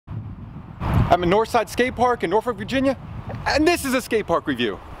I'm at Northside Skatepark in Norfolk, Virginia, and this is a skate park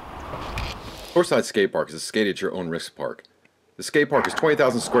review. Northside Skatepark is a skate at your own risk park. The skate park is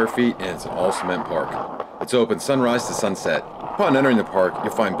 20,000 square feet and it's an all-cement park. It's open sunrise to sunset. Upon entering the park,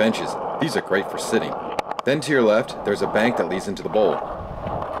 you'll find benches. These are great for sitting. Then to your left, there's a bank that leads into the bowl.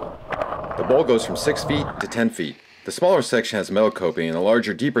 The bowl goes from 6 feet to 10 feet. The smaller section has metal coping and the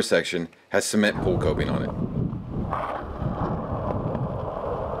larger, deeper section has cement pool coping on it.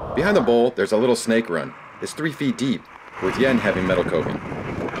 Behind the bowl, there's a little snake run. It's 3 feet deep, with the end having metal coping.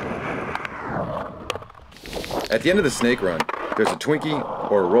 At the end of the snake run, there's a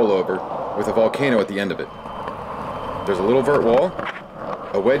Twinkie or a rollover with a volcano at the end of it. There's a little vert wall,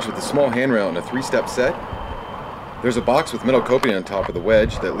 a wedge with a small handrail and a 3-step set. There's a box with metal coping on top of the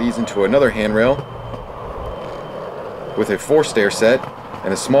wedge that leads into another handrail with a 4-stair set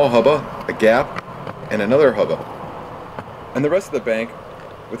and a small hubba, a gap, and another hubba. And the rest of the bank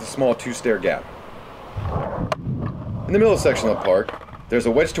with a small 2-stair gap. In the middle section of the park, there's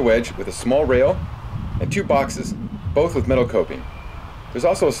a wedge-to-wedge with a small rail and 2 boxes, both with metal coping. There's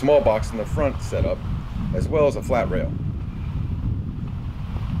also a small box in the front setup, as well as a flat rail.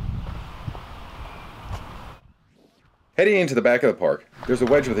 Heading into the back of the park, there's a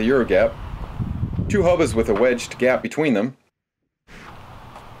wedge with a Euro gap, 2 hubbas with a wedged gap between them,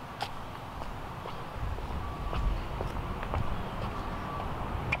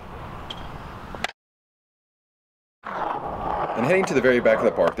 and heading to the very back of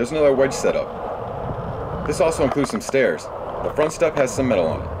the park, there's another wedge setup. This also includes some stairs. The front step has some metal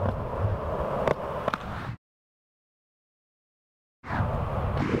on it.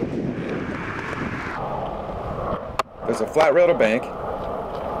 There's a flat rail to bank,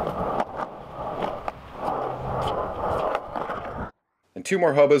 and 2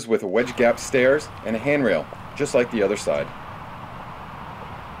 more hubbas with a wedge gap stairs and a handrail, just like the other side.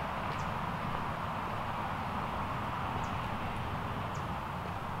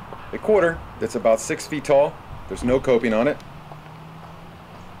 A quarter that's about 6 feet tall. There's no coping on it.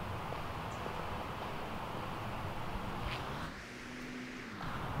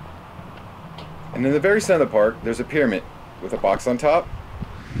 And in the very center of the park, there's a pyramid with a box on top,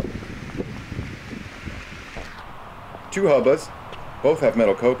 2 hubbas, both have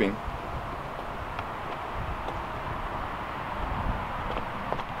metal coping,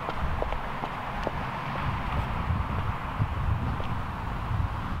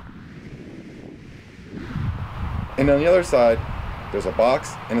 and on the other side, there's a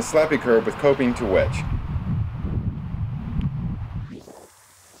box and a slappy curb with coping to wedge.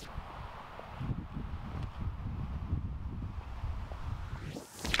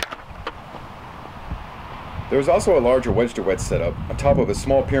 There is also a larger wedge-to-wedge setup on top of a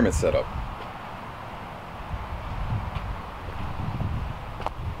small pyramid setup.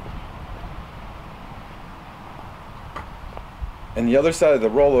 And the other side of the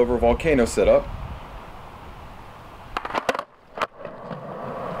rollover volcano setup,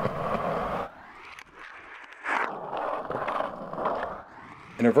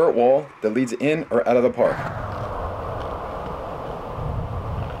 and a vert wall that leads in or out of the park.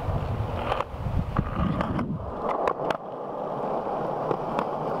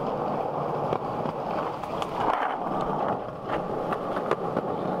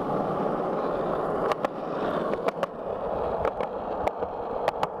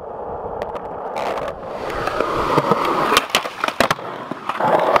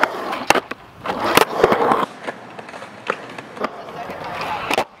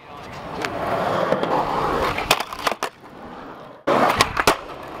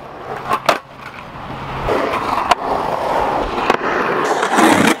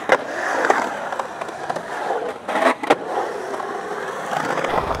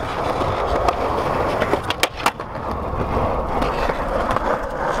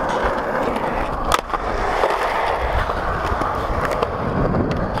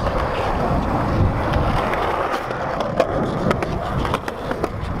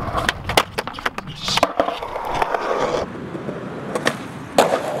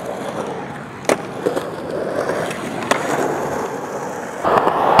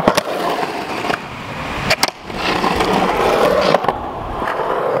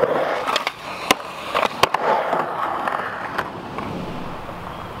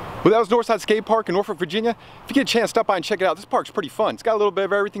 Well, that was Northside Skatepark in Norfolk, Virginia. If you get a chance, stop by and check it out. This park's pretty fun. It's got a little bit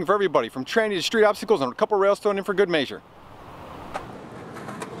of everything for everybody, from tranny to street obstacles and a couple rails thrown in for good measure.